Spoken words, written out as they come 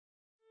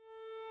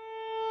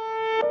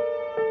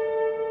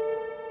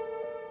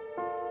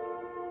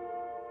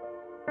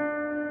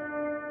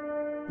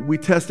we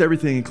test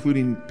everything,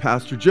 including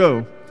Pastor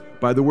Joe,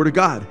 by the Word of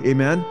God.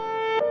 Amen?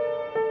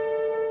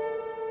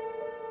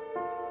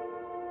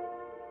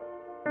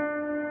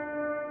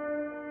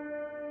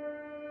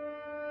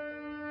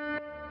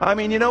 I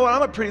mean, you know what?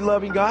 I'm a pretty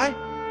loving guy.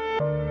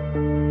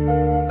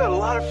 Got a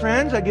lot of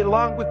friends. I get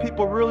along with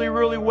people really,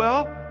 really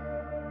well.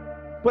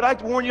 But I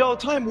warn you all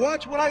the time,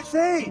 watch what I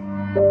say.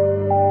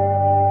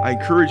 I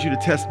encourage you to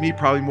test me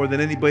probably more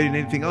than anybody and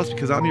anything else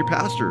because I'm your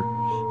pastor,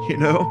 you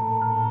know?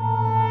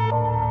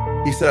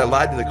 He said I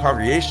lied to the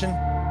congregation.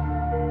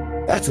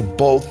 That's a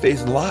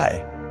bold-faced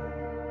lie.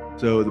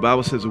 So the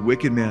Bible says a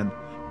wicked man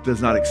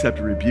does not accept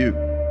a rebuke.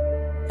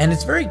 And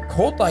it's very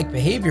cult-like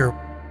behavior.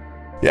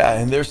 Yeah,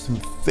 and there's some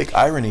thick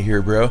irony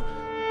here, bro.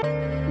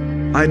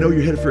 I know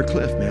you're headed for a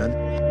cliff, man.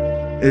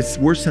 It's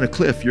worse than a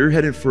cliff. You're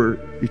headed for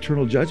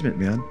eternal judgment,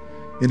 man,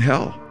 in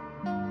hell.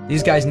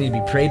 These guys need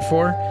to be prayed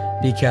for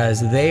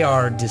because they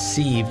are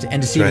deceived and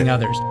deceiving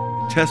others.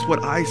 Test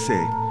what I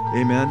say.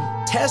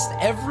 Amen. Test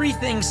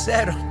everything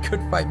said on Good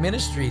Fight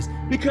Ministries.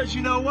 Because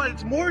you know what?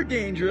 It's more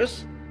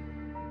dangerous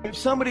if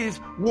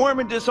somebody's warm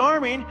and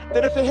disarming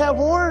than if they have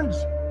horns.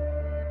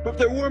 But if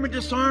they're warm and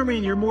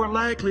disarming, you're more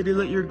likely to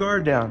let your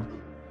guard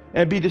down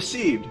and be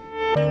deceived.